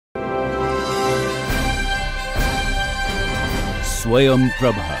Swayam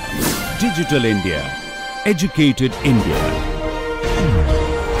Prabha. Digital India. Educated India.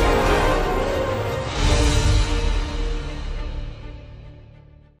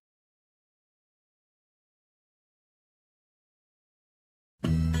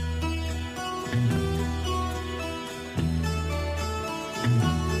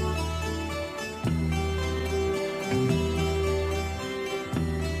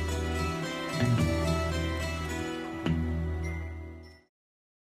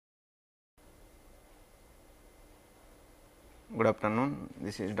 Good afternoon,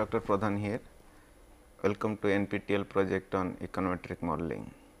 this is Dr. Pradhan here. Welcome to NPTEL project on econometric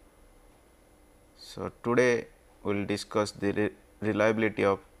modeling. So, today we will discuss the reliability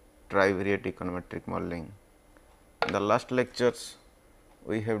of Trivariate econometric modeling. In the last lectures,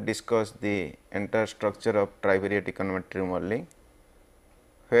 we have discussed the entire structure of Trivariate econometric modeling,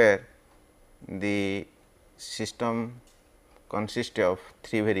 where the system consists of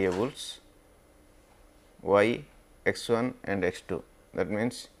three variables y, x1 and x2, that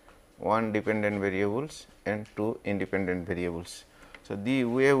means one dependent variables and two independent variables. So, the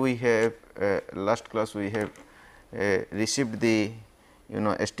way we have last class we have received the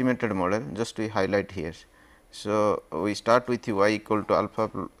estimated model, just we highlight here. So, we start with y equal to alpha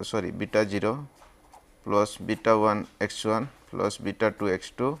beta 0 plus beta 1 x1 plus beta 2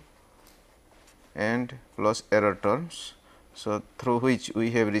 x2 and plus error terms. So, through which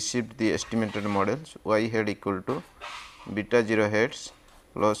we have received the estimated models y head equal to beta 0 heads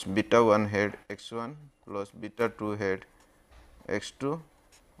plus beta 1 head x 1 plus beta 2 head x 2.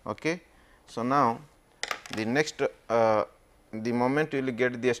 Okay. So, now the next the moment you will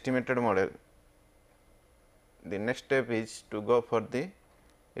get the estimated model, the next step is to go for the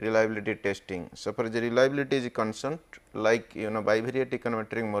reliability testing. So, for the reliability is concerned, like bivariate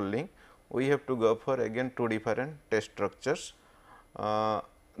econometric modeling, we have to go for again two different test structures,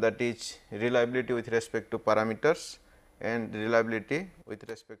 that is reliability with respect to parameters and reliability with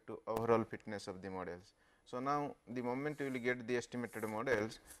respect to overall fitness of the models. So, now the moment you will get the estimated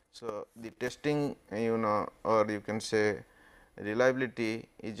models, so the testing or you can say reliability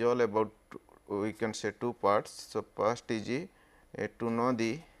is all about, we can say two parts. So, first is to know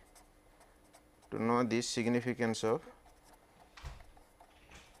the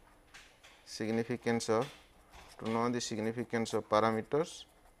significance of parameters,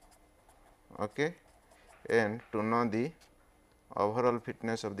 okay, and to know the overall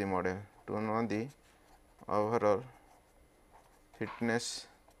fitness of the model, overall fitness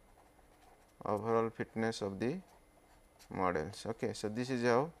of the models. Okay. So, this is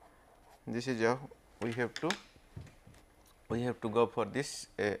how we have to go for this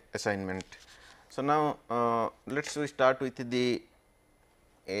assignment. So, now let us start with the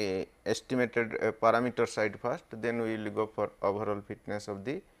estimated parameter side first, then we will go for overall fitness of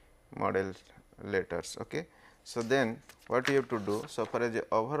the model later. Okay. So, then what we have to do? So, far as the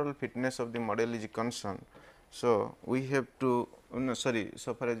overall fitness of the model is concerned, so we have to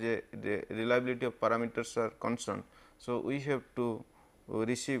so far as the reliability of parameters are concerned, so we have to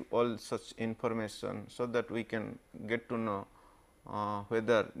receive all such information, so that we can get to know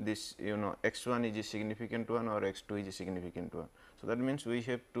whether this x 1 is a significant one or x 2 is a significant one. So, that means we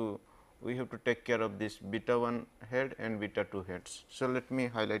have to take care of this beta 1 head and beta 2 heads. So, let me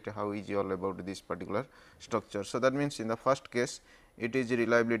highlight how easy all about this particular structure. So, that means in the first case it is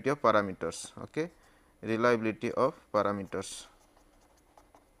reliability of parameters, okay, reliability of parameters.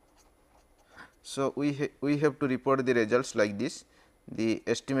 So, we have to report the results like this: the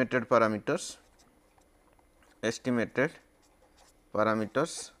estimated parameters,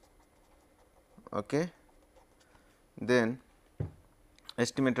 okay, then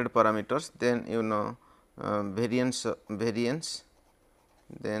estimated parameters, then variance,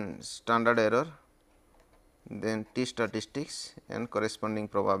 then standard error, then t statistics and corresponding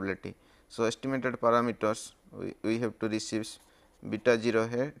probability. So, estimated parameters we have to receive beta 0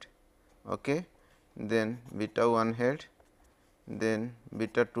 head, okay, then beta 1 head, then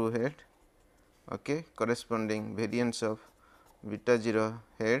beta 2 head, okay, corresponding variance of beta 0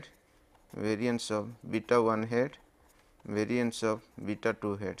 head, variance of beta 1 head, variance of beta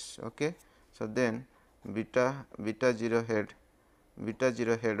 2 heads. Okay. So, then beta 0 head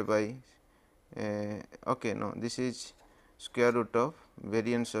by okay, no, this is square root of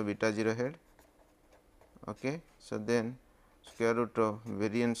variance of beta 0 head, okay. So, then square root of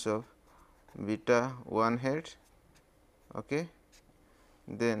variance of beta 1 head, okay,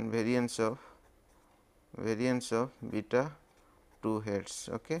 then variance of beta 2 heads.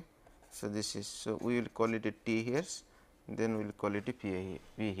 Okay. So, this is, so we will call it a t here, then we will call it a p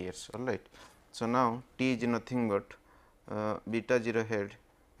here, all right. So, now t is nothing but beta 0 head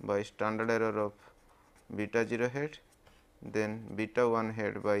by standard error of beta 0 head, then beta 1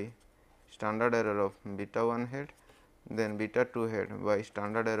 head by standard error of beta 1 head, then beta 2 head by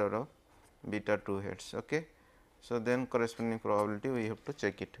standard error of beta 2 heads. Okay. So, then corresponding probability we have to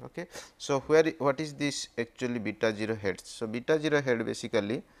check it. Okay. So, what is this actually beta 0 heads? So, beta 0 head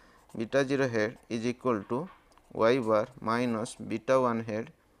basically beta 0 head is equal to y bar minus beta 1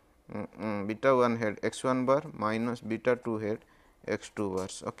 head beta 1 head x 1 bar minus beta 2 head x 2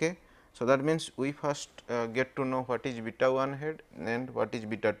 bars. Okay. So, that means we first get to know what is beta 1 head and what is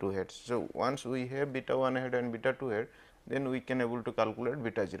beta 2 heads. So, once we have beta 1 head and beta 2 head, then we can able to calculate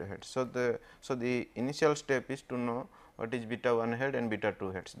beta 0 head. So, the initial step is to know what is beta 1 head and beta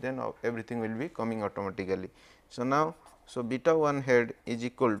 2 heads, then everything will be coming automatically. So, now, so beta 1 head is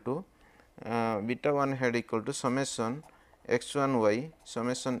equal to beta 1 head equal to summation x 1 y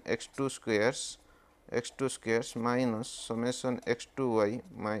summation x 2 squares minus summation x 2 y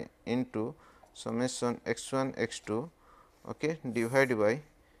into summation x 1 x 2 okay, divided by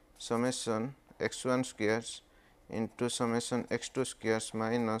summation x 1 squares into summation x 2 squares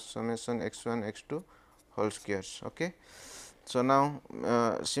minus summation x 1 x 2 whole squares. Okay. So, now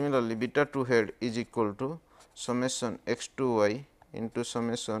similarly beta 2 head is equal to summation x 2 y into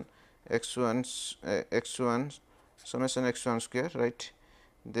summation x 1 summation x 1 square, right,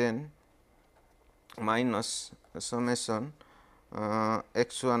 then minus summation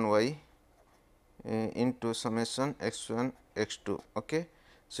x 1 y into summation x 1 x 2. Okay.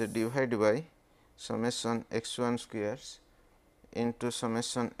 So, divided by summation x 1 squares into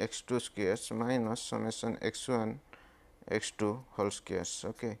summation x 2 squares minus summation x 1 x 2 whole squares.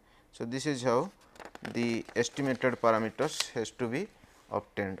 Okay. So, this is how the estimated parameters has to be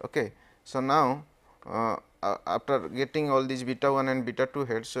obtained. Okay. So, now after getting all these beta 1 and beta 2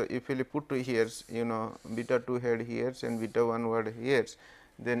 heads. So, if you put here beta 2 head here and beta 1 word here,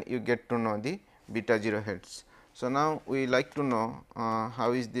 then you get to know the beta 0 heads. So, now we like to know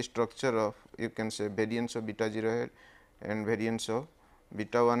how is the structure of, you can say, variance of beta 0 head and variance of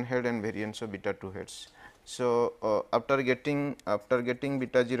beta 1 head and variance of beta 2 heads. So, after getting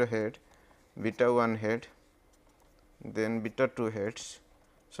beta 0 head, beta 1 head, then beta 2 heads.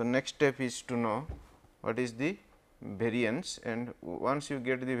 So, next step is to know what is the variance, and once you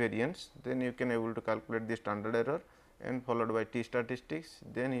get the variance, then you can able to calculate the standard error and followed by t statistics,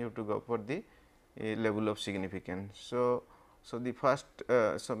 then you have to go for the level of significance. So, the first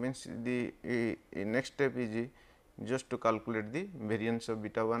means the next step is just to calculate the variance of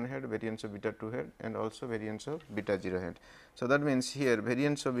beta 1 head, variance of beta 2 head and also variance of beta 0 head. So, that means here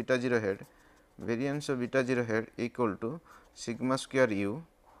variance of beta 0 head equal to sigma square u,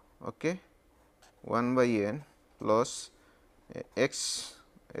 okay, 1 by n plus x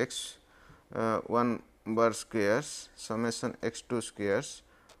 1 bar squares summation x 2 squares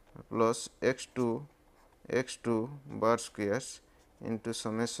plus x 2 bar squares into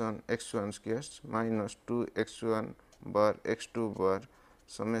summation x 1 squares minus 2 x 1 bar x 2 bar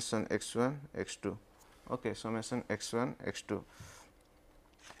summation x 1 x 2, okay, summation x 1 x 2,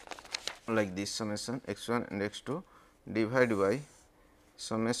 like this summation x 1 and x 2 divided by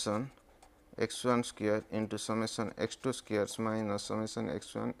summation x 1 square into summation x 2 squares minus summation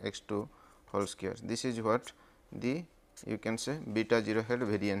x 1 x 2 whole square. This is what the, you can say, beta 0 head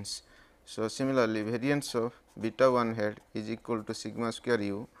variance. So, similarly, variance of beta 1 head is equal to sigma square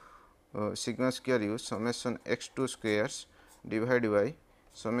u summation x 2 squares divided by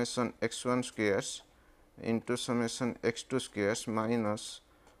summation x 1 squares into summation x 2 squares minus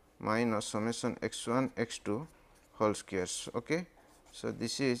summation x 1 x 2 whole squares. Okay. So,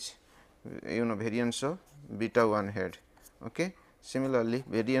 this is variance of beta 1 head. Okay. Similarly,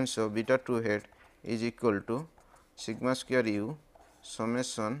 variance of beta 2 head is equal to sigma square u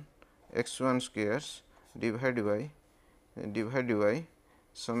summation x 1 squares divided by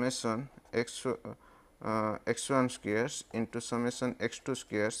summation x 1 squares into summation x 2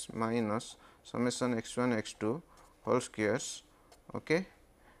 squares minus summation x 1 x 2 whole squares. Okay.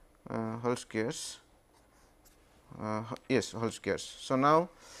 Whole squares, yes, whole squares. So, now,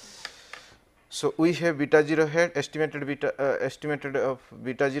 so we have beta 0 head, estimated of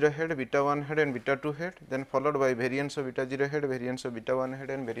beta 0 head, beta 1 head and beta 2 head, then followed by variance of beta 0 head, variance of beta 1 head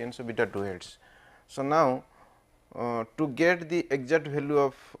and variance of beta 2 heads. So, now to get the exact value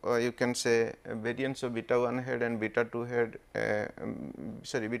of you can say variance of beta 1 head and beta 2 head,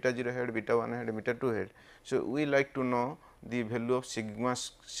 beta 0 head, beta 1 head and beta 2 head. So, we like to know the value of sigma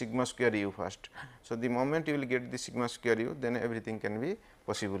square u first. So, the moment you will get the sigma square u, then everything can be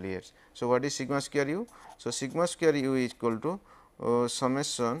possible here. So, what is sigma square u? So, sigma square u is equal to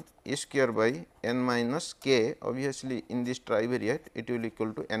summation e square by n minus k. Obviously, in this trivariate it will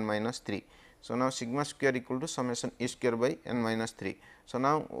equal to n minus 3. So, now sigma square equal to summation e square by n minus 3. So,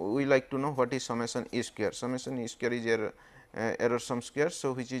 now we like to know what is summation e square. Summation e square is error sum square.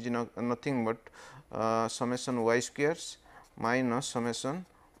 So, which is nothing but summation y squares minus summation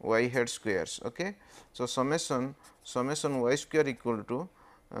y head squares. Okay. So, summation y square equal to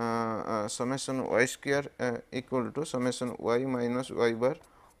summation y square equal to summation y minus y bar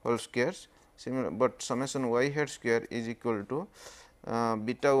whole squares. Similar, but summation y head square is equal to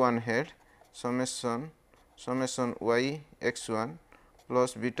beta 1 head summation y x 1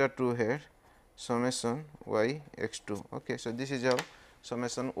 plus beta 2 head summation y x 2. Okay. So, this is how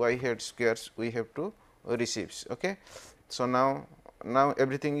summation y head squares we have to receive. Okay. So, now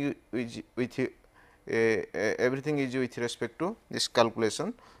everything is with everything is with respect to this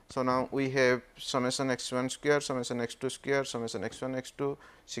calculation. So, now we have summation x 1 square, summation x 2 square, summation x 1 x 2,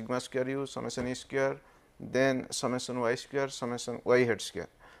 sigma square u, summation e square, then summation y square, summation y head square.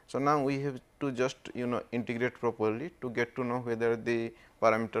 So, now we have to just integrate properly to get to know whether the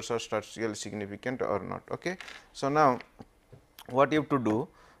parameters are statistically significant or not. Okay. So, now what you have to do?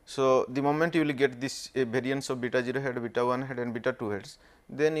 So, the moment you will get this variance of beta 0 head, beta 1 head and beta 2 heads,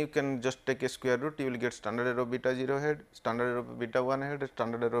 then you can just take a square root, you will get standard error of beta 0 head, standard error of beta 1 head,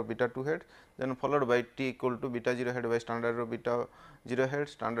 standard error of beta 2 head, then followed by t equal to beta 0 head by standard error of beta 0 head,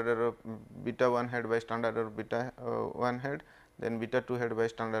 standard error of beta 1 head by standard error of beta 1 head, then beta 2 head by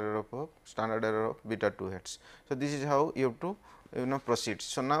standard error of beta 2 heads. So, this is how you have to proceed.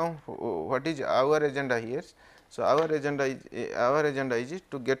 So, now what is our agenda here? So, our agenda is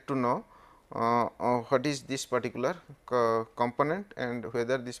to get to know what is this particular component and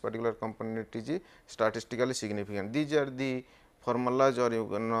whether this particular component is statistically significant. These are the formulas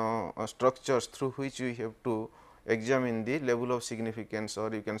or structures through which we have to examine the level of significance,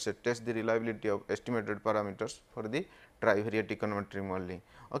 or you can say test the reliability of estimated parameters for the trivariate econometric modeling.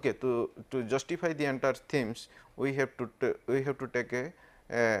 Okay, to justify the entire themes, we have to take a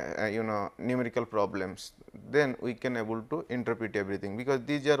numerical problems, then we can able to interpret everything, because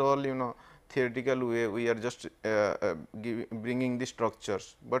these are all theoretical way we are just bringing the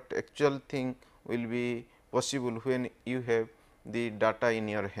structures, but actual thing will be possible when you have the data in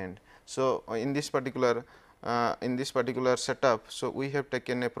your hand. So, in this particular setup, so we have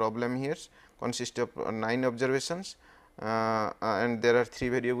taken a problem here consist of 9 observations and there are 3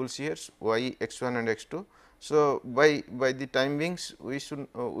 variables here y, x 1 and x 2. So, by the time beings we should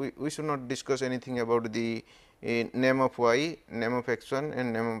not discuss anything about the name of y, name of x 1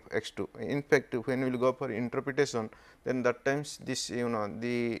 and name of x 2. In fact, when we will go for interpretation, then that times this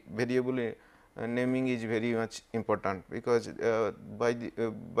the variable naming is very much important, because by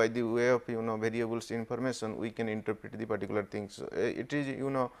the way of variables information we can interpret the particular things. So, it is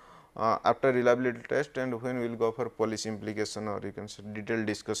after reliability test, and when we will go for policy implication, or you can say detailed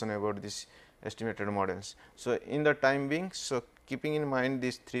discussion about this estimated models. So, in the time being, so keeping in mind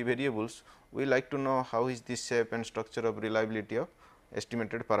these 3 variables, we like to know how is the shape and structure of reliability of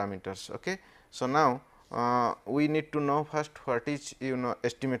estimated parameters. Okay. So, now we need to know first what is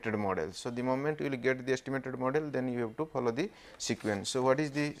estimated model. So, the moment you will get the estimated model, then you have to follow the sequence. So, what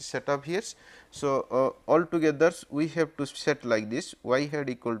is the setup here? So, altogether we have to set like this: y head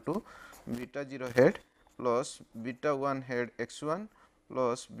equal to beta 0 head plus beta 1 head x 1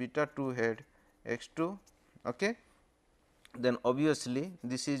 plus beta 2 head x 2. Okay. Then obviously,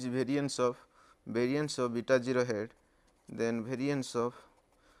 this is variance of beta 0 head, then variance of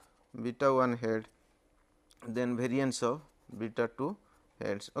beta 1 head, then variance of beta 2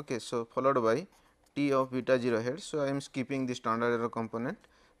 heads. Okay. So, followed by t of beta 0 head. So, I am skipping the standard error component.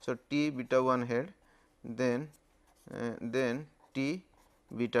 So, t beta 1 head, then t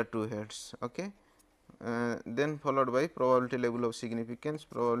beta 2 heads. Okay. Then followed by probability level of significance,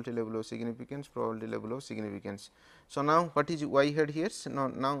 probability level of significance, probability level of significance. So, now what is y head here? So,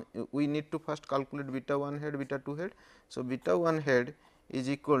 now we need to first calculate beta 1 head, beta 2 head. So, beta 1 head is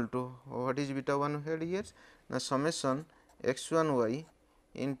equal to, what is beta 1 head here? Now, summation x 1 y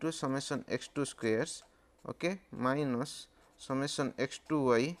into summation x 2 squares, okay, minus summation x 2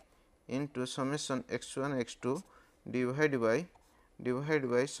 y into summation x 1 x 2 divided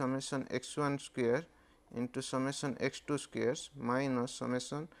by summation x 1 square into summation x 2 squares minus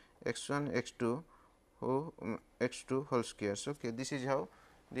summation x 1 x 2 whole squares. Okay. This is how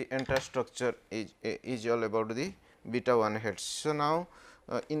the entire structure is all about the beta 1 heads. So, now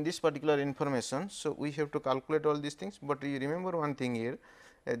in this particular information, so we have to calculate all these things, but you remember one thing here,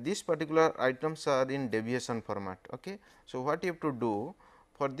 these particular items are in deviation format. Okay. So, what you have to do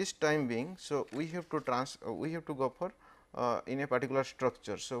for this time being, so we have to go for in a particular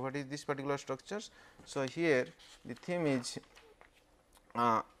structure. So, what is this particular structures? So, here the theme is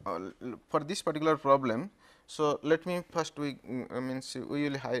for this particular problem. So, let me first we means we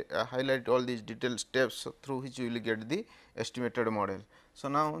will highlight all these detailed steps through which we will get the estimated model. So,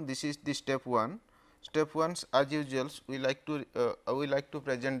 now this is the step 1. Step 1, as usual we like to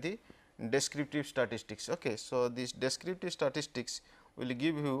present the descriptive statistics. Okay. So, this descriptive statistics will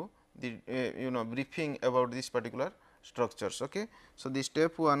give you the briefing about this particular structures. Okay. So, the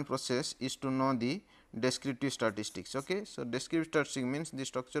step 1 process is to know the descriptive statistics. Okay. So, descriptive statistics means the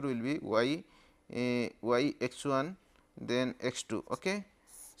structure will be y x 1 then x 2. Okay.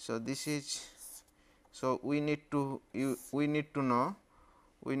 So, this is, so we need to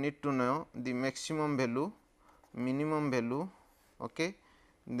know the maximum value, minimum value, okay,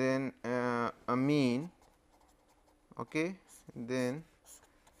 then a mean, okay, then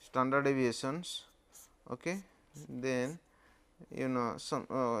standard deviations, okay, then some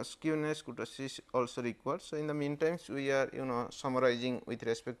skewness kurtosis also required. So, in the meantime we are summarizing with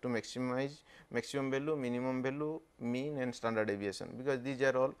respect to maximum value, minimum value, mean and standard deviation, because these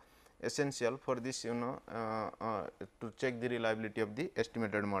are all essential for this to check the reliability of the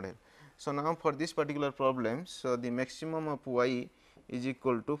estimated model. So, now for this particular problem, so the maximum of y is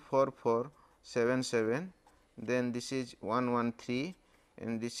equal to 4477, then this is 113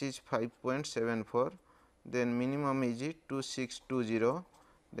 and this is 5.74, then minimum is 2620,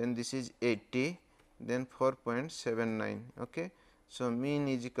 then this is 80, then 4.79. okay. So, mean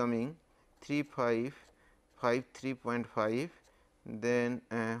is coming 3553.5, then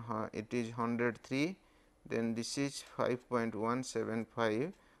it is 103, then this is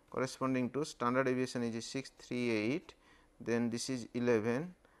 5.175, corresponding to standard deviation is 638, then this is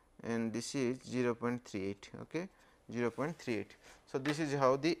 11 and this is 0.38. okay, 0.38. So, this is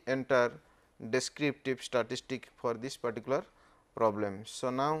how the entire descriptive statistic for this particular problem.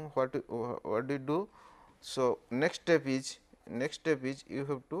 So, now what do you do? So, next step is you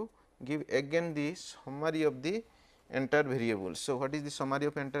have to give again the summary of the entire variables. So, what is the summary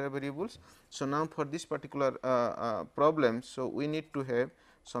of entire variables? So, now for this particular problem, so we need to have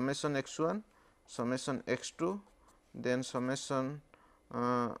summation x 1, summation x 2, then summation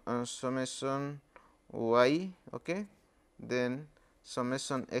y, okay, then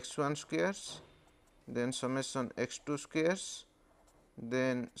summation x 1 squares, then summation x 2 squares,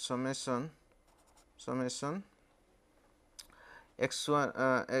 then summation x 1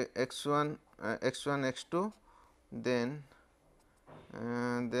 x 2, then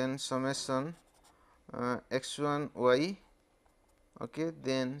summation x 1 y, okay,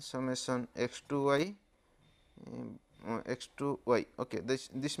 then summation x 2 y, x 2 y. okay.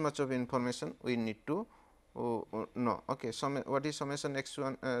 This much of information we need to know. Okay. What is summation x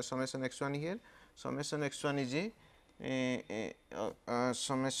 1 here? Summation x 1 is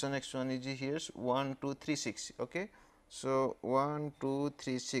summation x 1 is here 1 2 3 6. okay. So, 1 2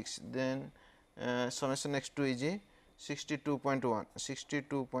 3 6, then summation x 2 is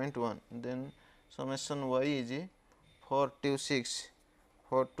 62.1, then summation y is 426,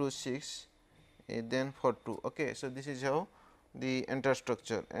 then 42. okay. So, this is how the entire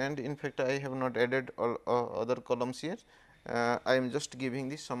structure, and in fact, I have not added all other columns here. I am just giving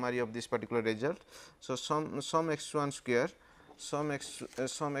the summary of this particular result. So, sum x 1 square, sum x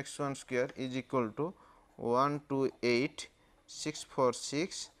 1 square is equal to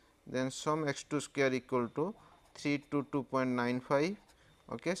 128,646, then sum x 2 square equal to 322.95.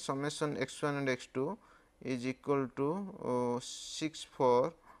 okay. Summation x 1 and x 2 is equal to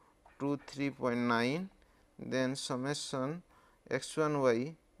 6423.9, then summation x 1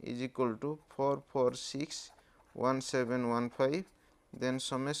 y is equal to 4461715, then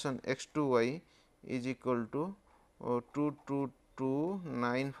summation x 2 y is equal to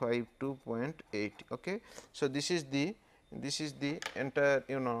 222952.8. okay. So, this is the entire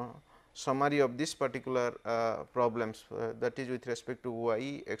summary of this particular problems, that is with respect to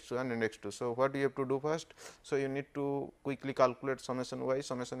y, x 1 and x 2. So, what you have to do first? So, you need to quickly calculate summation y,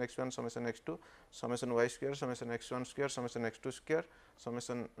 summation x 1, summation x 2, summation y square, summation x 1 square, summation x 2 square,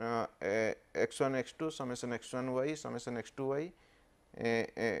 summation x 1 x 2, summation x 1 y, summation x 2 y.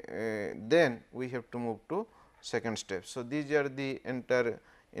 Then we have to move to second step. So, these are the entire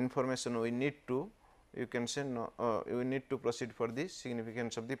information we need to, you can say we need to proceed for the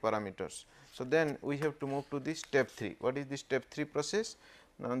significance of the parameters. So, then we have to move to the step 3. What is the step 3 process?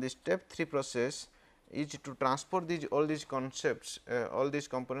 Now, the step 3 process is to transport all these concepts, all these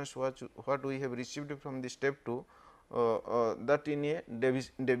components what we have received from the step 2, that in a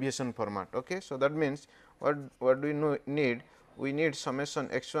deviation format. Okay. So, that means what do we need? We need summation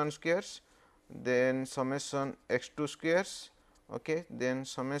x 1 squares, then summation x2 squares, okay, then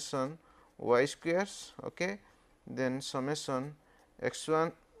summation y squares, okay, then summation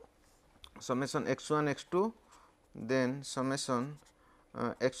x1 x2, then summation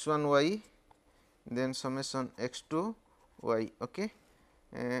x1 y, then summation x2 y. Okay.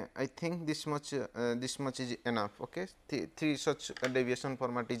 I think this much is enough. Okay. Three such deviation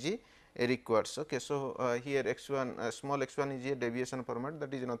format is requires. Okay. So, here x1 small x1 is a deviation format,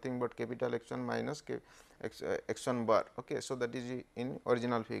 that is nothing but capital X1 minus x1 bar. Okay. So, that is in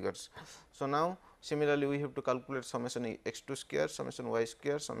original figures. So, now similarly we have to calculate summation x2 square, summation y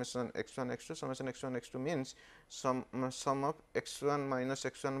square, summation x1 x2, summation x1 x2 means sum of x1 minus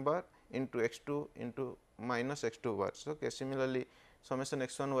x1 bar into x2 into minus x2 bars. Okay. Similarly, summation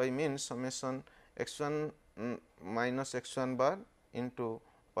x1 y means summation x1 minus x1 bar into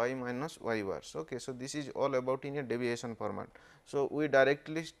y minus y bars. Okay. So, this is all about in a deviation format. So, we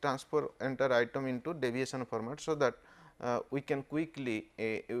directly transfer entire item into deviation format, so that we can quickly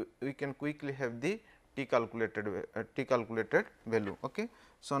have the t calculated value. Okay.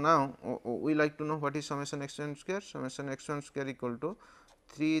 So, now we like to know what is summation x1 square. Summation x1 square equal to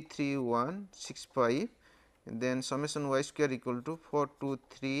 33165, then summation y square equal to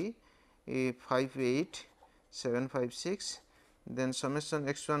 423,58756, then summation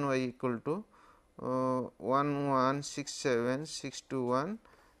x1 y equal to 1167621,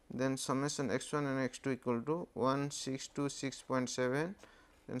 then summation x1 and x2 equal to 1626.7,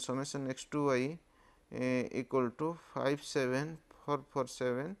 then summation x2 y equal to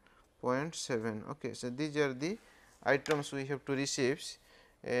 57447.7. Okay. So, these are the items we have to receive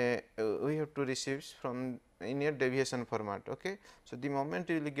from in a deviation format. Okay. So, the moment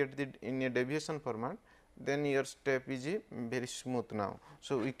you will get the in a deviation format, then your step is very smooth now.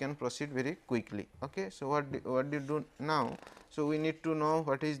 So, we can proceed very quickly. Okay. So, what do you do now? So, we need to know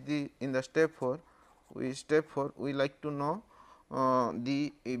what is the in the step 4. We like to know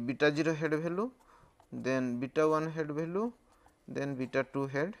the beta 0 head value, then beta 1 head value, then beta 2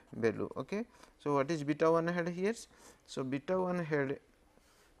 head value. Okay. So, what is beta 1 head here? So, beta 1 head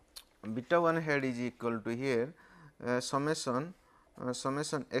is equal to here summation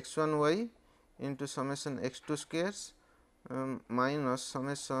x1 y into summation x2 squares minus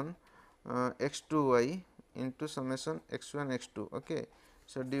summation x2 y into summation x1 x2. Okay.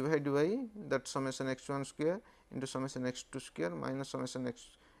 So, divide by that summation x1 square into summation x2 square minus summation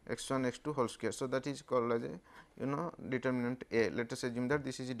x1 x2 whole square. So, that is called as a determinant A. Let us assume that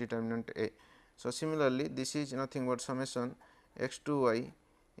this is a determinant A. So, similarly, this is nothing but summation x2 y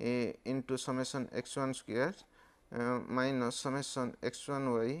into summation x1 square minus summation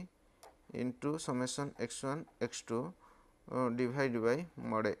x1 y into summation x1 x2 divided by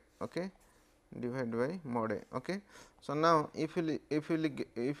mod A. Okay. Divided by mod A. Okay. So, now if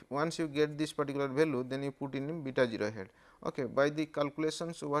once you get this particular value, then you put in beta 0 head. Okay. By the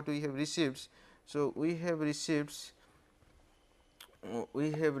calculations what we have received. So, we have received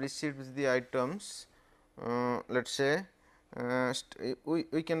the items, let us say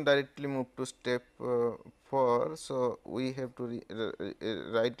we can directly move to step 4. So, we have to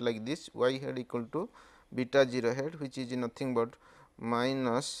write like this: y head equal to beta 0 head, which is nothing but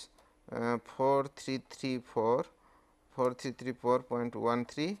minus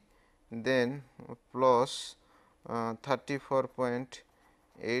 4334.13, then plus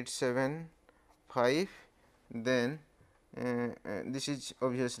 34.875, then this is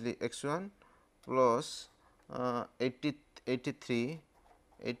obviously x1 plus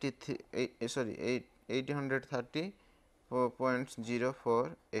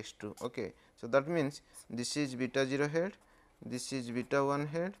 830.04 x2. Okay. So, that means this is beta 0 head, this is beta 1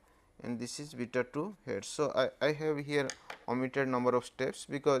 head, and this is beta 2 head. So, I have here omitted number of steps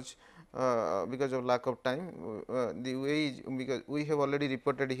because of lack of time. The way is because we have already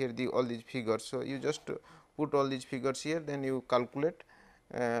reported here all these figures. So, you just put all these figures here, then you calculate.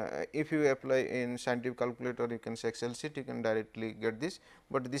 If you apply in scientific calculator, you can say Excel sheet, you can directly get this,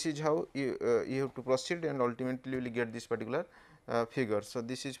 but this is how you have to proceed, and ultimately you will get this particular figure. So,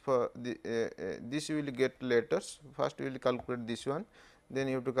 this is for the this you will get later. First you will calculate this one, then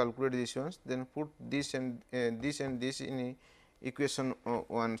you have to calculate this ones, then put this and this in equation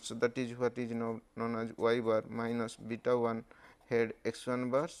 1. So, that is what is known as y bar minus beta 1 head x1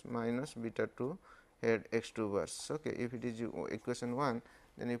 bars minus beta 2 head x2 bars. Okay. If it is equation 1,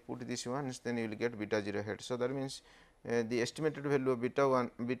 then you put this ones, then you will get beta 0 head. So, that means the estimated value of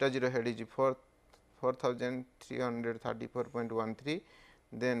beta 0 head is 4334.13,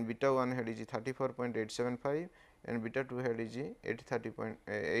 then beta 1 head is 34.875, and beta 2 head is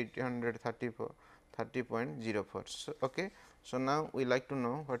 830.04. So, okay. So, now we like to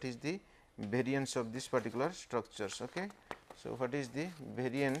know what is the variance of this particular structures. Okay. So, what is the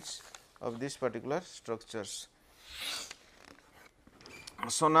variance of this particular structures?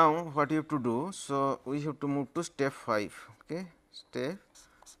 So, now what you have to do? So, we have to move to step 5. Okay. Step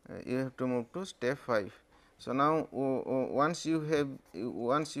you have to move to step 5. So, now once you have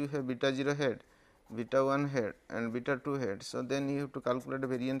beta 0 head, beta 1 head and beta 2 head. So, then you have to calculate the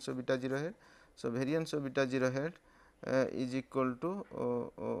variance of beta 0 head. So, variance of beta 0 head is equal to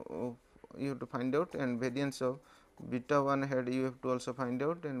you have to find out, and variance of beta 1 head you have to also find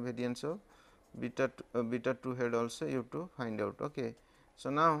out, and variance of beta 2 head also you have to find out. Okay. So,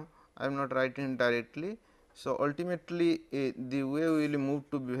 now I am not writing directly. So, ultimately the way we will move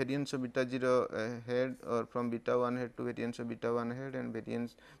to variance of beta 0 head, or from beta 1 head to variance of beta 1 head and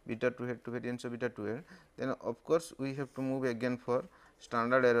variance beta 2 head to variance of beta 2 head, then of course, we have to move again for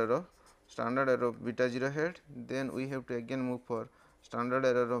standard error of beta 0 head, then we have to again move for standard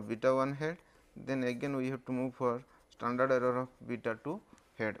error of beta 1 head, then again we have to move for standard error of beta 2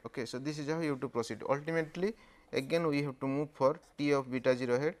 head. Okay. So, this is how you have to proceed. Ultimately, again we have to move for t of beta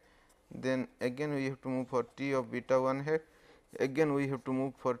 0 head, then again we have to move for t of beta 1 head, again we have to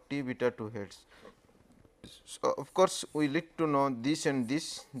move for t beta 2 heads. So, of course, we need to know this and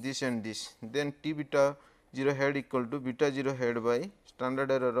this, this and this, then t beta 0 head equal to beta 0 head by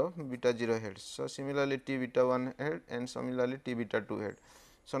standard error of beta 0 heads. So, similarly, t beta 1 head and similarly t beta 2 head.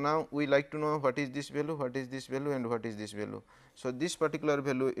 So, now we like to know what is this value, what is this value and what is this value. So, this particular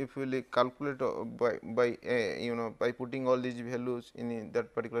value, if we will calculate by by putting all these values in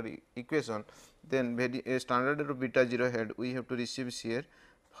that particular equation, then standard error of beta 0 head we have to receive here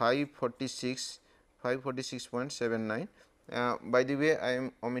 546.79. By the way, I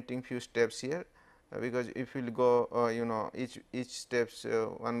am omitting few steps here, because if you will go each steps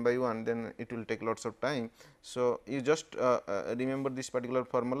one by one, then it will take lots of time. So, you just remember this particular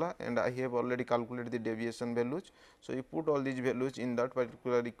formula, and I have already calculated the deviation values. So, you put all these values in that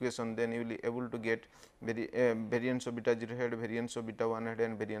particular equation, then you will be able to get variance of beta 0 head, variance of beta 1 head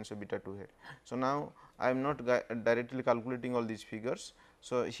and variance of beta 2 head. So, now I am not directly calculating all these figures.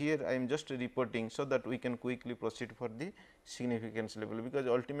 So, here I am just reporting, so that we can quickly proceed for the significance level, because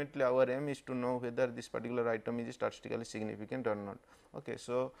ultimately our aim is to know whether this particular item is statistically significant or not. Okay.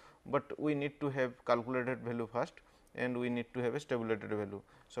 So, but we need to have calculated value first, and we need to have a tabulated value.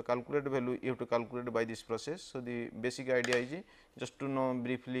 So, calculated value you have to calculate by this process. So, the basic idea is just to know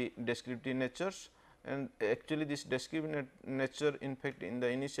briefly descriptive natures, and actually this descriptive nature, in fact, in the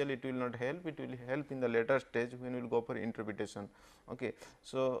initial it will not help, it will help in the later stage when we will go for interpretation. Okay.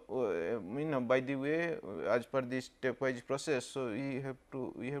 So, by the way, as per this stepwise process, so we have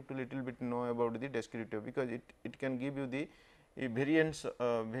to little bit know about the descriptive, because it can give you the variance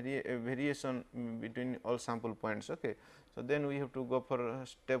variation between all sample points. Okay. So, then we have to go for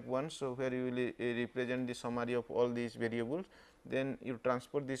step 1. So, where you will represent the summary of all these variables, then you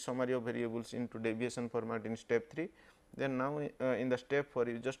transport this summary of variables into deviation format in step 3. Then now, in the step 4,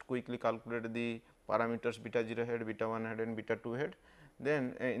 you just quickly calculate the parameters beta 0 head, beta 1 head and beta 2 head.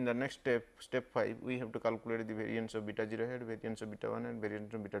 Then in the next step 5, we have to calculate the variance of beta 0 head, variance of beta 1 and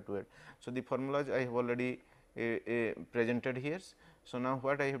variance of beta 2 head. So, the formulas I have already presented here. So, now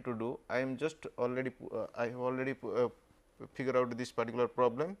what I have to do, I am just already I have already figure out this particular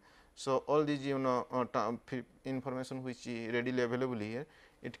problem. So, all these information which is readily available here,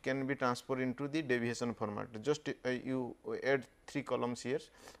 it can be transferred into the deviation format. Just you add 3 columns here,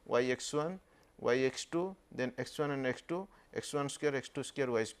 y x 1, y x 2, then x 1 and x 2, x 1 square, x 2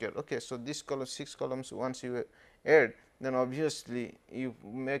 square, y square. Okay. So, this 6 columns once you add, then obviously you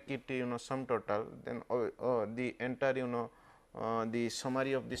make it sum total, then the entire the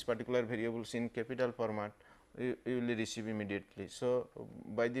summary of this particular variables in capital format you will receive immediately. So,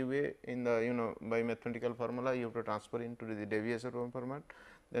 by the way, in the by mathematical formula you have to transfer into the deviation format,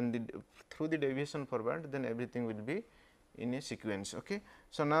 then through the deviation format, then everything will be in a sequence. Okay.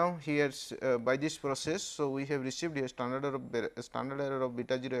 So, now here by this process, so we have received a standard error of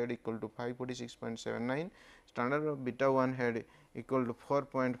beta 0 head equal to 546.79, standard error of beta 1 head equal to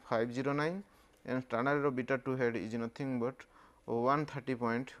 4.509, and standard error of beta 2 head is nothing but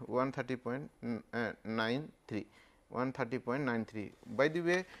 130.93. By the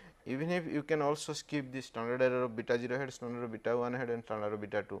way, even if you can also skip the standard error of beta 0 head, standard error of beta 1 head and standard error of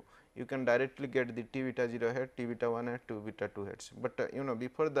beta 2, you can directly get the t beta 0 head, t beta 1 head, t beta 2 heads. But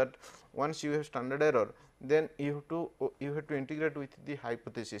before that, once you have standard error, then you have to integrate with the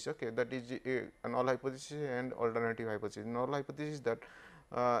hypothesis. Okay, that is a null hypothesis and alternative hypothesis. Null hypothesis that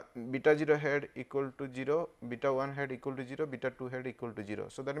beta 0 head equal to 0, beta 1 head equal to 0, beta 2 head equal to 0.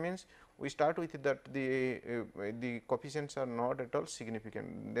 So, that means we start with that the coefficients are not at all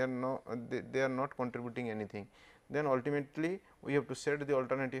significant, they are they are not contributing anything. Then ultimately we have to set the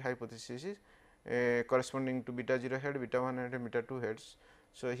alternative hypothesis corresponding to beta 0 head, beta 1 head and beta 2 heads.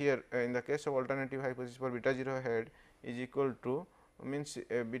 So, here in the case of alternative hypothesis for beta 0 head is equal to means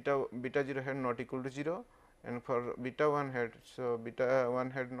beta 0 head not equal to 0, and for beta 1 head. So, beta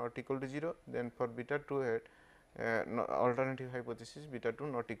 1 head not equal to 0, then for beta 2 head alternative hypothesis beta 2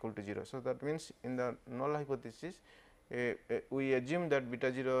 not equal to 0. So, that means in the null hypothesis we assume that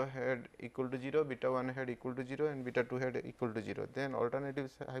beta 0 head equal to 0, beta 1 head equal to 0 and beta 2 head equal to 0. Then alternative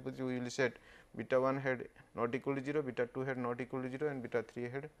hypothesis we will set beta 1 head not equal to 0, beta 2 head not equal to 0 and beta 3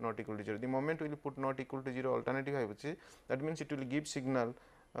 head not equal to 0. The moment we will put not equal to 0 alternative hypothesis, that means it will give signal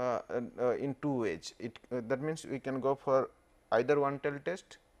in two ways. That means we can go for either one tail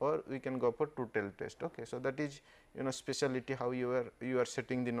test or we can go for two tail test. Okay. So, that is speciality how you are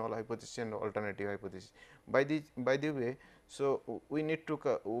setting the null hypothesis and alternative hypothesis. By the way, so we need to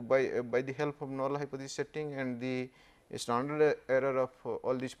by the help of null hypothesis setting and the standard error of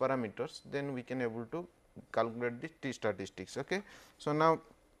all these parameters, then we can able to calculate the t statistics. Okay. So, now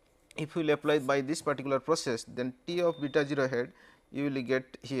if we will apply by this particular process, then t of beta 0 head you will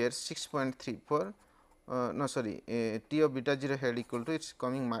get here 6.34 no sorry t of beta 0 head equal to, it is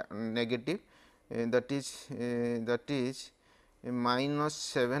coming negative, that is minus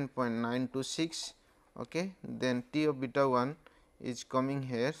 7.926. Okay. Then t of beta 1 is coming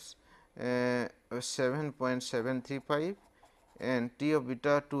here 7.735 and t of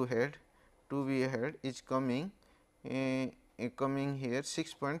beta 2 head is coming coming here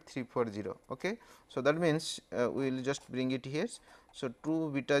 6.340. Okay. So, that means we will just bring it here. So,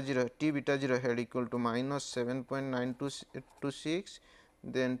 2 beta 0 t beta 0 head equal to minus 7.926,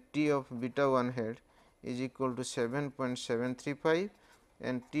 then t of beta 1 head is equal to 7.735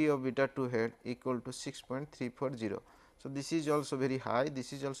 and t of beta 2 head equal to 6.340. So, this is also very high,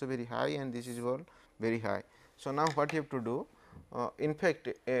 this is also very high and this is all very high. So, now what you have to do? In fact,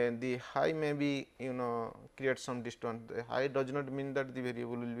 the high may be create some distance. The high does not mean that the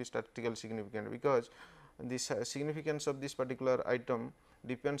variable will be statistically significant, because the significance of this particular item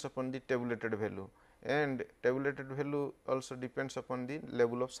depends upon the tabulated value, and tabulated value also depends upon the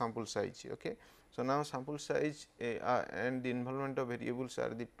level of sample size. Okay. So, now sample size and the involvement of variables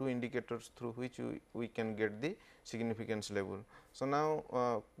are the two indicators through which we can get the significance level. So, now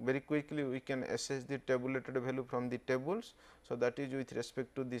very quickly we can assess the tabulated value from the tables. So, that is with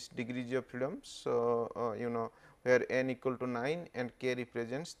respect to this degrees of freedom. So, where n equal to 9 and k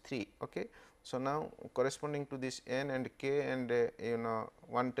represents 3. Okay. So, now corresponding to this n and k and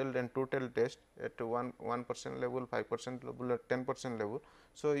one tailed and two tailed test at 1% level, 5% level or 10% level.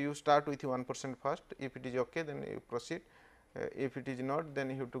 So, you start with 1% first, if it is okay then you proceed, if it is not then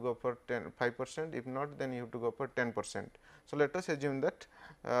you have to go for 5%, if not then you have to go for 10%. So, let us assume that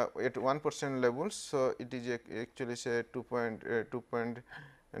at 1% levels. So, it is actually say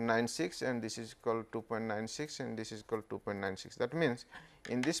 2.96 and this is called 2.96 and this is called 2.96. That means,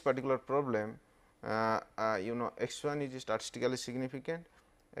 in this particular problem x 1 is statistically significant,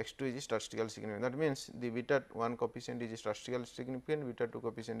 x 2 is statistically significant. That means, the beta 1 coefficient is statistically significant, beta 2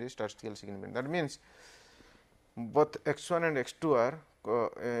 coefficient is statistically significant. That means, both x 1 and x 2 are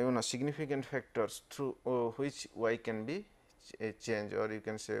significant factors through which y can be changed, or you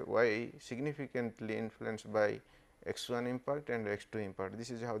can say y significantly influenced by x 1 impact and x 2 impact.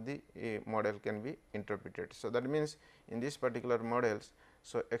 This is how the model can be interpreted. So, that means, in this particular models,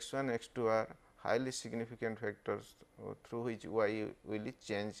 so x 1 x 2 are highly significant factors through which y will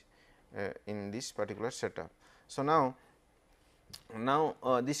change in this particular setup. So, now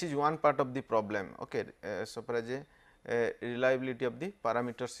this is one part of the problem. Okay. So, far as reliability of the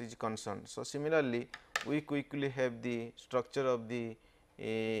parameters is concerned. So, similarly, we quickly have the structure of the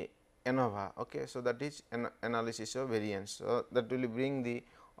ANOVA. Okay. So, that is an analysis of variance. So, that will bring the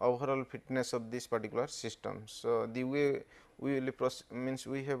overall fitness of this particular system. So, the way we will means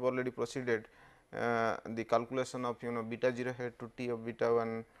we have already proceeded the calculation of beta 0 head to t of beta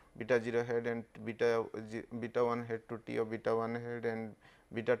 1 beta 0 head and beta 1 head to t of beta 1 head and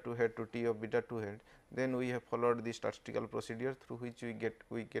beta 2 head to t of beta 2 head. Then we have followed the statistical procedure through which we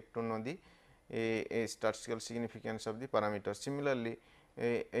get to know the statistical significance of the parameters. Similarly,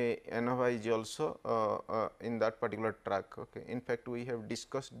 ANOVA is also in that particular track. Okay. In fact, we have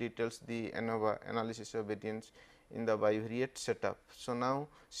discussed details the ANOVA analysis of variance in the bivariate setup. So, now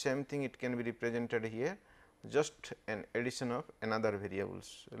same thing it can be represented here, just an addition of another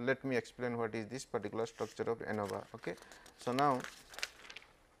variables. Let me explain what is this particular structure of ANOVA. Okay. So, now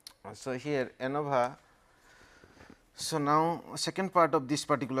So, here ANOVA. So, now second part of this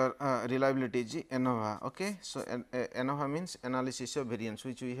particular reliability is ANOVA. Okay. So, ANOVA means analysis of variance,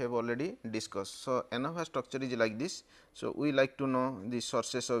 which we have already discussed. So, ANOVA structure is like this. So, we like to know the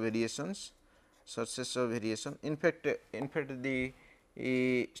sources of variations, sources of variation. In fact, the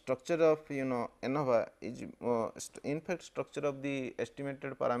structure of ANOVA is in fact structure of the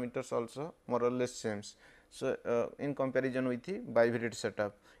estimated parameters also more or less same. So, in comparison with the bivariate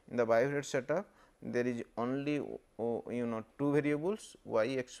setup, in the bivariate setup there is only two variables y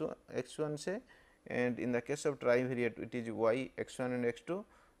x1 say, and in the case of trivariate it is y x1 and x2,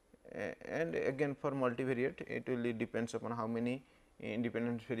 and again for multivariate it will depends upon how many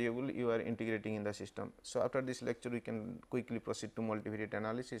independent variable you are integrating in the system. So, after this lecture we can quickly proceed to multivariate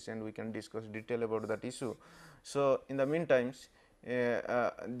analysis and we can discuss detail about that issue. So, in the meantime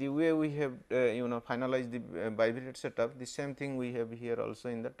the way we have finalized the bivariate setup, the same thing we have here also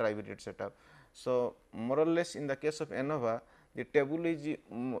in the trivariate setup. So, more or less in the case of ANOVA the table is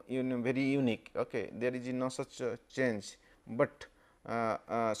very unique. Okay. There is no such change, but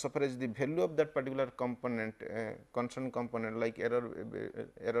so far as the value of that particular component, constant component like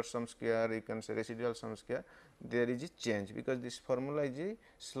error sum square, you can say residual sum square, there is a change, because this formula is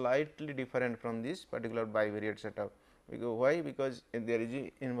slightly different from this particular bivariate setup. Because why? Because there is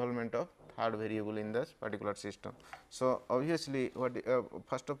a involvement of third variable in this particular system. So, obviously, what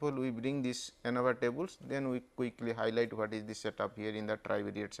first of all we bring this ANOVA tables, then we quickly highlight what is the setup here in the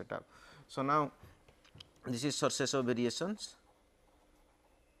trivariate setup. So, now this is sources of variations.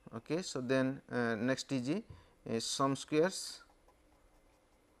 Okay. So, then next is sum squares,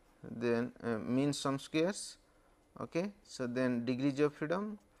 then mean sum squares. Okay. So, then degrees of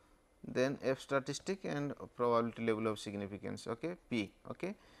freedom, then F statistic and probability level of significance, okay, P.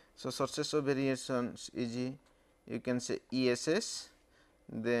 Okay. So, sources of variations is you can say ESS,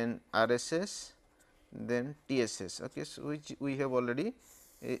 then RSS, then TSS, okay. So, which we have already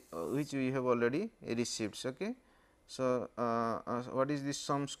received. Okay. So, what is this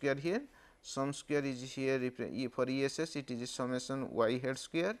sum square here? Sum square is here for ESS it is summation y hat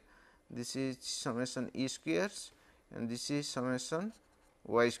square, this is summation E squares, and this is summation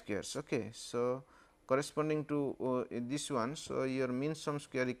y squares. Okay. So, corresponding to this one, so your mean sum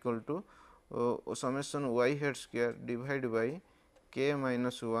square equal to summation y hat square divided by k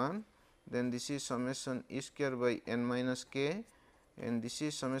minus 1, then this is summation E square by n minus k, and this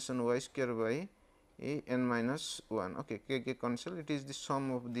is summation y square by n minus 1. Okay. K cancel, it is the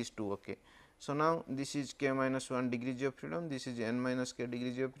sum of these two. Okay. So, now this is k minus 1 degrees of freedom, this is n minus k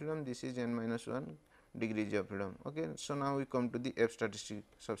degrees of freedom, this is n minus 1 degrees of freedom. Okay. So, now we come to the F statistic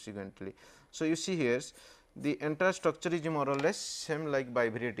subsequently. So, you see here the entire structure is more or less same like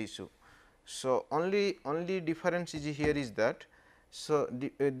bivariate issue. So, only difference is here is that, so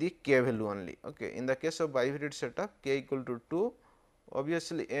the k value only. Okay. In the case of bivariate setup k equal to 2,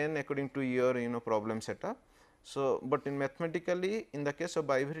 obviously n according to your problem setup. So, but in mathematically in the case of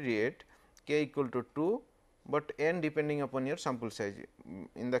bivariate k equal to 2, but n depending upon your sample size.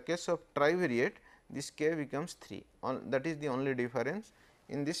 In the case of trivariate this k becomes 3, that is the only difference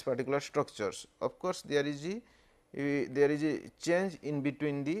in this particular structures. Of course, there is a change in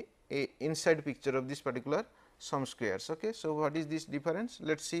between the inside picture of this particular sum squares. Okay. So, what is this difference?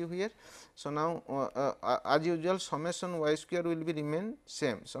 Let us see here. So, now as usual summation y square will be remain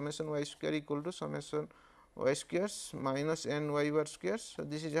same, summation y square equal to summation y squares minus n y bar squares. So,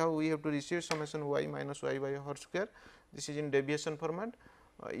 this is how we have to receive summation y minus y by whole square. This is in deviation format.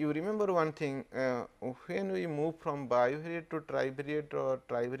 You remember one thing, when we move from bivariate to trivariate or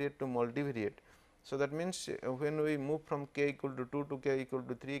trivariate to multivariate. So, that means when we move from k equal to 2 to k equal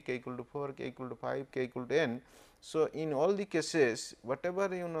to 3, k equal to 4, k equal to 5, k equal to n. So, in all the cases whatever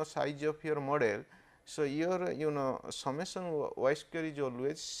size of your model, so your summation y square is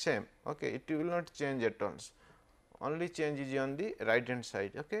always same. Okay. It will not change at all, only change is on the right hand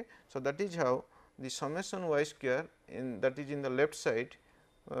side. Okay. So, that is how the summation y square that is in the left side,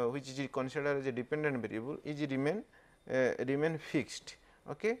 which is considered as a dependent variable, is remain fixed.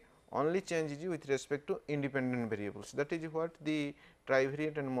 Okay. Only change is with respect to independent variables. That is what the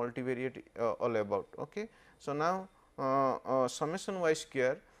trivariate and multivariate all about. Okay. So, now summation y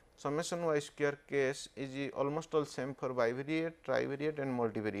square case is almost all same for bivariate, trivariate and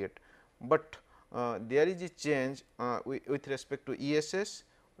multivariate, but there is a change with respect to ESS,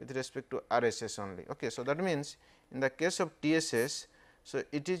 with respect to RSS only. Okay. So, that means in the case of TSS, so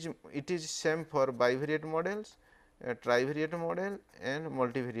it is same for bivariate models, trivariate model and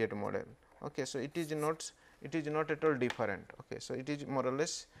multivariate model. Okay. So, it is not at all different. Okay. So, it is more or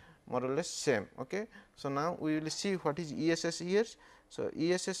less same. Okay. So, now we will see what is ESS here. So,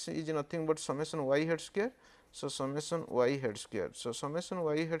 ESS is nothing but summation y hat square. So, summation y hat square. So, summation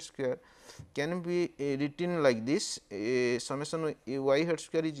y hat square can be written like this, summation y hat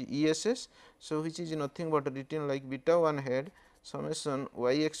square is ESS. So, which is nothing but written like beta 1 head summation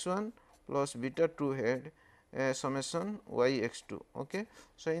y x 1 plus beta 2 head summation y x 2. Okay.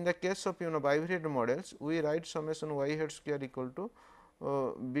 So, in the case of bivariate models, we write summation y hat square equal to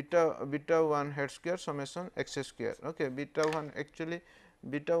beta 1 hat square summation x square. Okay. Beta 1 actually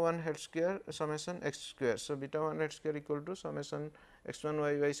beta 1 hat square summation x square. So, beta 1 hat square equal to summation x 1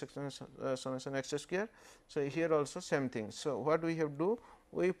 y summation x square. So, here also same thing. So, what we have do,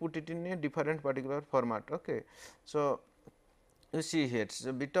 we put it in a different particular format. Okay. So, you see here,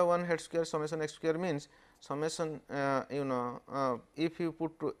 so beta 1 hat square summation x square means summation if you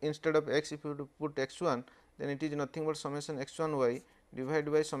put instead of x, if you put x 1, then it is nothing but summation x 1 y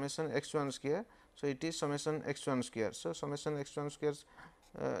divided by summation x 1 square. So, it is summation x 1 square. So, summation x 1 square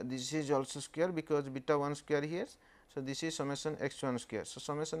this is also square because beta 1 square here. So, this is summation x 1 square. So,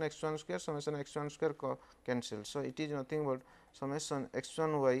 summation x 1 square summation x 1 square cancel. So, it is nothing but summation x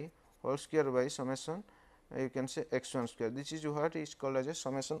 1 y whole square by summation you can say x 1 square. This is what is called as a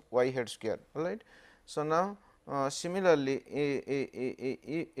summation y hat square. All right. So, now similarly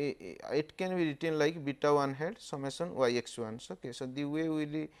it can be written like beta 1 hat summation y x 1. Okay. So, the way we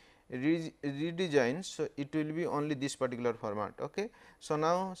will redesign, so it will be only this particular format. Okay. So,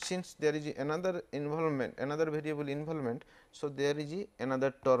 now since there is another involvement, another variable involvement, so there is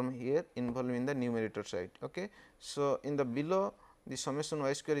another term here involved in the numerator side. Okay. So, in the below the summation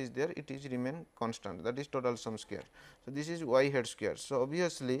y square is there, it is remain constant, that is total sum square. So, this is y hat square. So,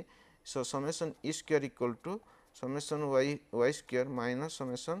 obviously, so summation e square equal to summation y square minus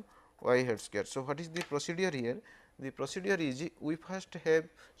summation y hat square. So, what is the procedure here? The procedure is we first have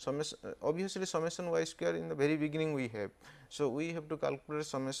summation, obviously summation y square in the very beginning we have. So, we have to calculate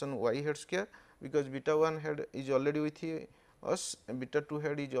summation y hat square because beta 1 head is already with us, beta 2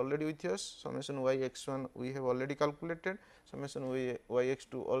 head is already with us, summation y x 1 we have already calculated, summation y x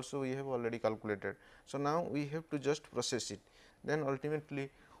 2 also we have already calculated. So, now we have to just process it, then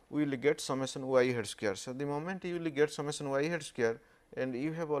ultimately we will get summation y hat square. So, the moment you will get summation y hat square and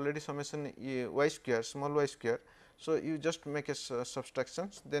you have already summation y square small y square. So, you just make a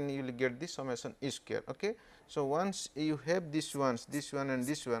subtractions, then you will get the summation e square. Okay. So, once you have this one and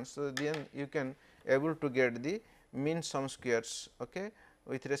this one, so then you can able to get the mean sum squares, okay,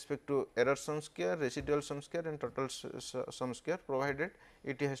 with respect to error sum square, residual sum square and total sum square, provided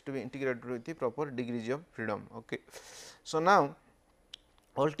it has to be integrated with the proper degrees of freedom. Okay. So, now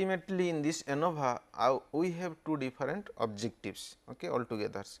ultimately in this ANOVA we have two different objectives, okay,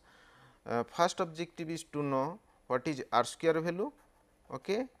 altogether. First objective is to know what is r square value,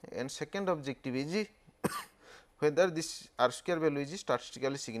 okay, and second objective is whether this r square value is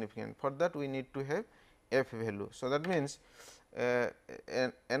statistically significant. For that we need to have f value. So, that means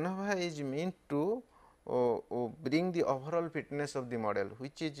ANOVA is meant to bring the overall fitness of the model,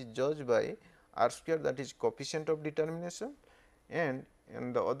 which is judged by r square, that is coefficient of determination, and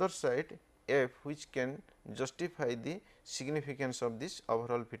on the other side f, which can justify the significance of this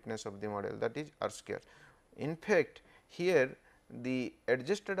overall fitness of the model, that is r square. In fact, here the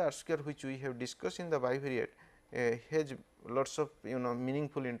adjusted r square which we have discussed in the bivariate has lots of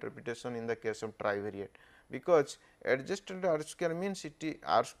meaningful interpretation in the case of trivariate, because adjusted r square means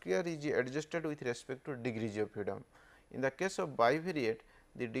r square is adjusted with respect to degrees of freedom. In the case of bivariate,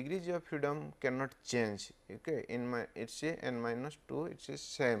 the degrees of freedom cannot change, okay. In my it is a n minus 2, it is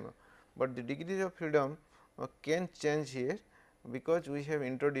same, but the degrees of freedom can change here because we have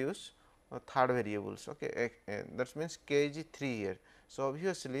introduced third variables, okay. That means k is 3 here. So,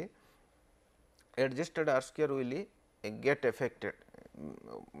 obviously adjusted r square will get affected,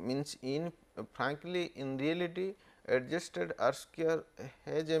 means in frankly in reality adjusted r square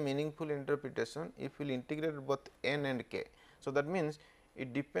has a meaningful interpretation if we will integrate both n and k. So, that means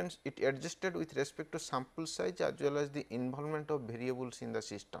it depends, it adjusted with respect to sample size as well as the involvement of variables in the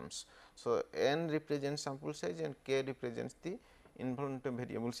systems. So, n represents sample size and k represents the involvement of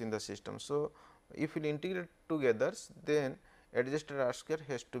variables in the system. So, if we integrate together, then adjusted r square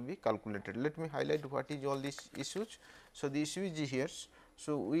has to be calculated. Let me highlight what is all these issues. So, the issue is here.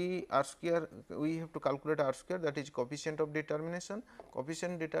 So, we r square, we have to calculate r square, that is coefficient of determination.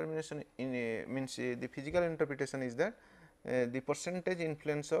 Coefficient determination in means the physical interpretation is that the percentage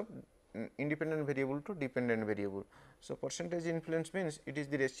influence of independent variable to dependent variable. So, percentage influence means it is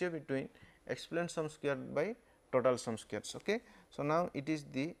the ratio between exponent sum square by total sum squares. Okay. So, now it is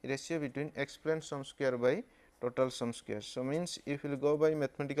the ratio between exponent sum square by total sum square. So, means if you will go by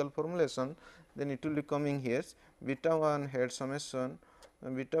mathematical formulation, then it will be coming here beta 1 head summation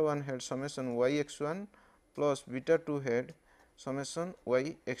y x 1 plus beta 2 head summation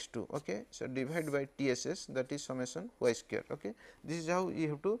y x 2. Okay. So, divide by TSS, that is summation y square. Okay. This is how you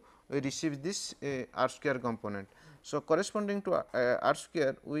have to receive this r square component. So, corresponding to r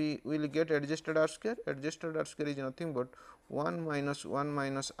square, we will get adjusted r square. Adjusted r square is nothing but 1 minus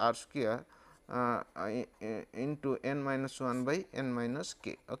r square into n minus 1 by n minus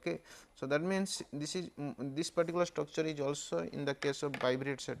k. Okay. So, that means this particular structure is also in the case of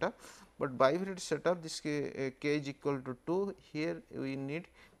bivariate setup, but bivariate setup this k is equal to 2, here we need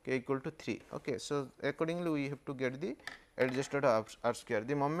k equal to 3. Okay. So, accordingly we have to get the adjusted r square.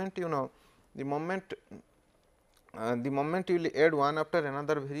 The moment the moment you will add one after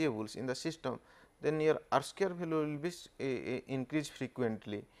another variables in the system, then your r square value will be increased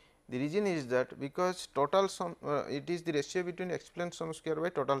frequently. The reason is that because total sum it is the ratio between explained sum square by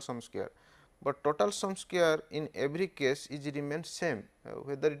total sum square, but total sum square in every case is remains same,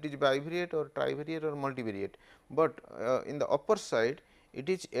 whether it is bivariate or trivariate or multivariate, but in the upper side it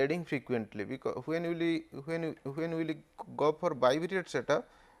is adding frequently, because when we go for bivariate setup,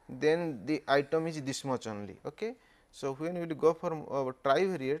 then the item is this much only. Okay. So, when we will go for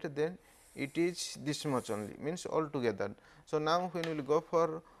trivariate, then it is this much only, means all together. So, now when we will go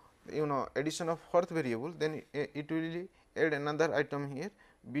for addition of fourth variable, then it will add another item here,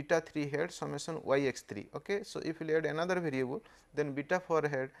 beta 3 head summation y x 3. Okay. So, if you add another variable, then beta 4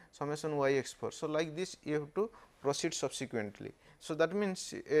 head summation y x 4. So, like this you have to proceed subsequently. So, that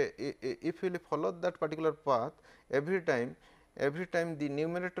means if you will follow that particular path, every time the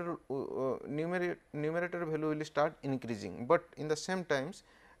numerator value will start increasing, but in the same times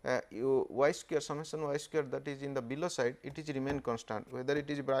y square summation y square, that is in the below side, it is remain constant, whether it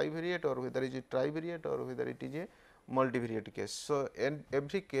is bivariate or whether it is trivariate or whether it is a multivariate case. So, in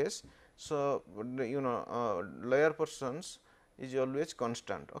every case, so lower portions is always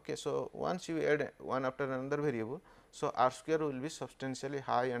constant. Okay. So, once you add one after another variable, so r square will be substantially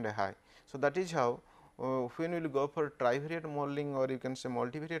high and high. So, that is how when we will go for trivariate modeling or you can say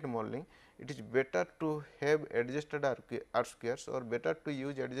multivariate modeling, it is better to have adjusted r squares or better to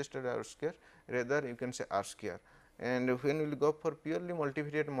use adjusted r square rather you can say r square. And when we will go for purely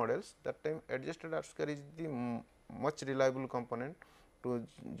multivariate models, that time adjusted r square is the much reliable component to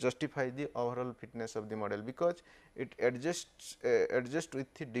justify the overall fitness of the model, because it adjusts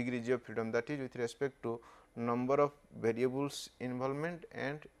with the degrees of freedom, that is with respect to number of variables involvement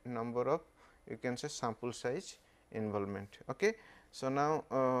and number of you can say sample size involvement. Okay. So, now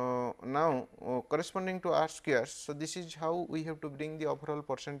corresponding to r squares, so this is how we have to bring the overall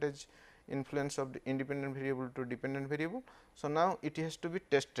percentage influence of the independent variable to dependent variable. So, now it has to be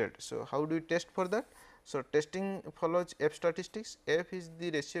tested. So, how do we test for that? So, testing follows F statistics. F is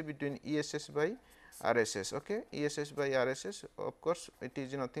the ratio between ESS by RSS. Okay. ESS by RSS, of course, it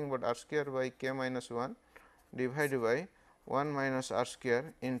is nothing but r square by k minus 1 divided by 1 minus r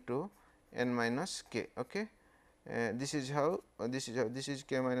square into n minus k. Okay. This is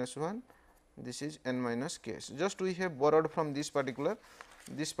k minus 1, this is n minus k. So, just we have borrowed from this particular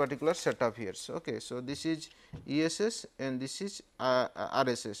setup here. So, okay. So, this is ESS and this is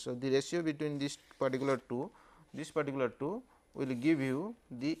RSS. So, the ratio between this particular two will give you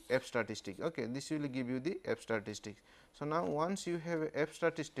the F statistic. Okay. This will give you the F statistics. So, now once you have F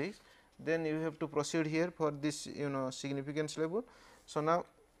statistics, then you have to proceed here for this significance level. So,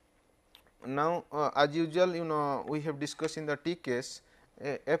 now as usual we have discussed in the T case,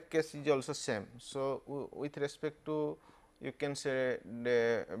 F case is also same. So, with respect to you can say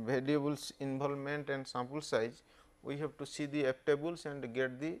the variables involvement and sample size, we have to see the F tables and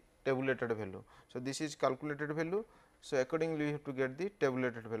get the tabulated value. So, this is calculated value. So, accordingly we have to get the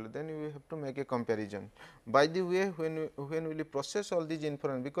tabulated value, then we have to make a comparison. By the way, when we will process all these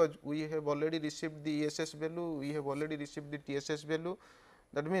information, because we have already received the ESS value, we have already received the TSS value,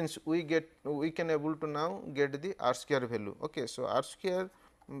 that means we can able to now get the r square value. Okay. So, r square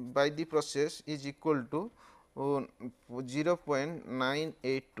by the process is equal to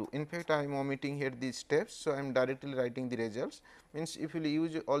 0.982. In fact, I am omitting here these steps. So, I am directly writing the results, means if you will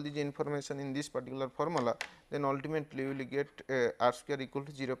use all these information in this particular formula, then ultimately you will get r square equal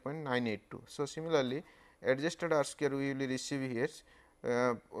to 0.982. So, similarly, adjusted r square we will receive here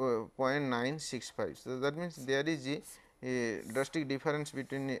 0.965. So, that means there is a drastic difference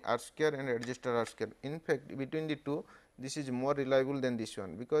between r square and adjusted r square. In fact, between the two, this is more reliable than this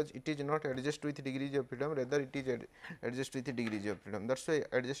one, because it is not adjusted with degrees of freedom, rather it is adjusted with degrees of freedom. That is why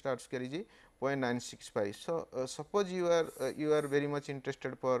adjusted r square is 0.965. So, suppose you are very much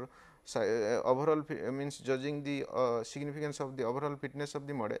interested for overall means judging the significance of the overall fitness of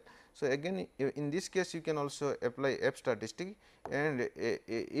the model. So, again in this case you can also apply F statistic, and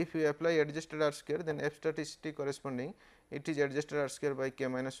if you apply adjusted R square, then F statistic corresponding, it is adjusted R square by k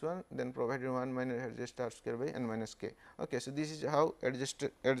minus 1, then provided 1 minus adjusted R square by n minus k. Okay. So, this is how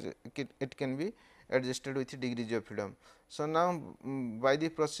it can be adjusted with degrees of freedom. So, now by the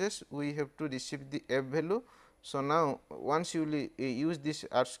process we have to receive the F value. So, now once you use this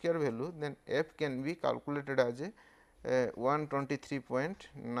R square value, then F can be calculated as a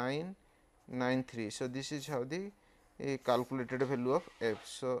 123.993. So, this is how the calculated value of F.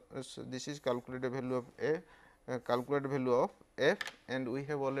 So, this is calculated value of F, calculated value of F, and we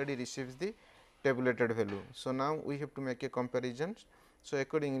have already received the tabulated value. So, now we have to make a comparison. So,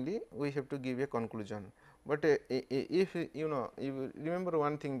 accordingly we have to give a conclusion, but if you remember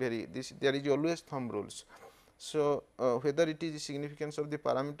one thing, there is always thumb rules. So, whether it is the significance of the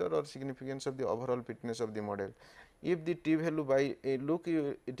parameter or significance of the overall fitness of the model, if the t value by a look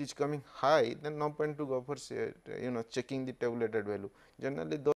it is coming high, then no point to go for checking the tabulated value.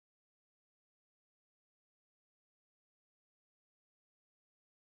 Generally those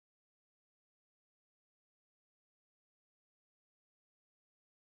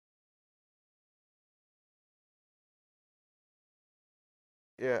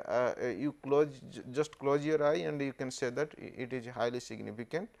you just close your eye and you can say that it is highly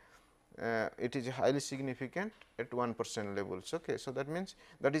significant. It is highly significant at 1% levels. Okay. So, that means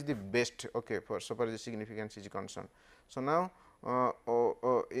that is the best, okay, for so far as the significance is concerned. So, now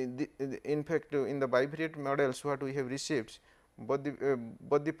in fact in the bivariate models what we have received, both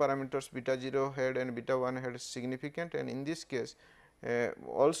the parameters beta 0 had and beta 1 had significant, and in this case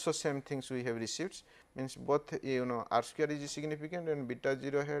also same things we have received, means both R square is significant and beta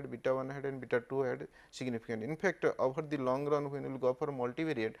 0 had, beta 1 had and beta 2 had significant. In fact, over the long run when we will go for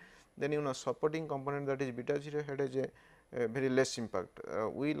multivariate, then supporting component, that is beta 0 had has a very less impact.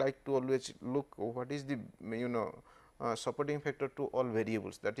 We like to always look what is the supporting factor to all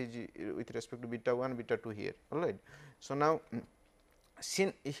variables, that is with respect to beta 1, beta 2 here, alright. So, now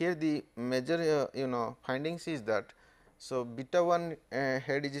seen here the major findings is that, so beta 1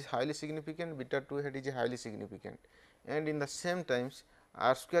 head is highly significant, beta 2 head is highly significant, and in the same times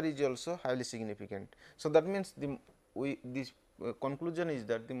R square is also highly significant. So, that means this conclusion is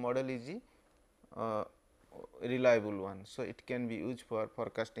that the model is a reliable one. So, it can be used for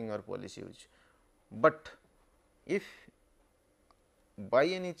forecasting or policy use, but if by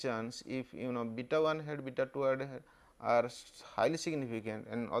any chance if beta 1 head, beta 2 head are highly significant,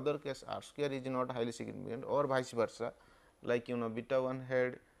 and other case R square is not highly significant, or vice versa, like beta 1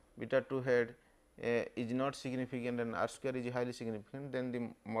 head, beta 2 head is not significant and R square is highly significant, then the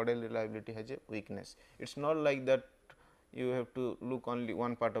model reliability has a weakness. It is not like that you have to look only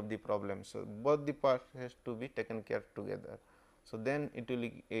one part of the problem. So, both the parts has to be taken care together. So, then it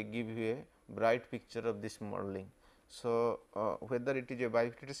will give you a bright picture of this modeling. So, whether it is a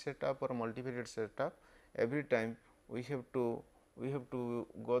bivariate setup or multivariate setup, every time we have to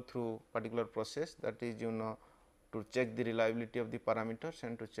go through particular process, that is to check the reliability of the parameters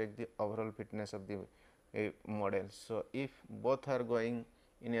and to check the overall fitness of the model. So, if both are going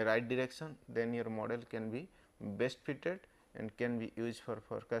in a right direction, then your model can be best fitted and can be used for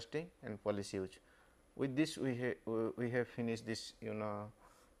forecasting and policy use. With this we have finished this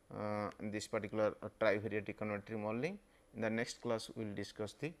this particular trivariate econometric modeling. In the next class we will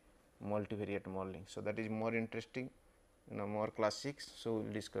discuss the multivariate modeling. So, that is more interesting, more classics. So, we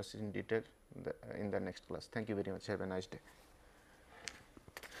will discuss in detail in the next class. Thank you very much. Have a nice day.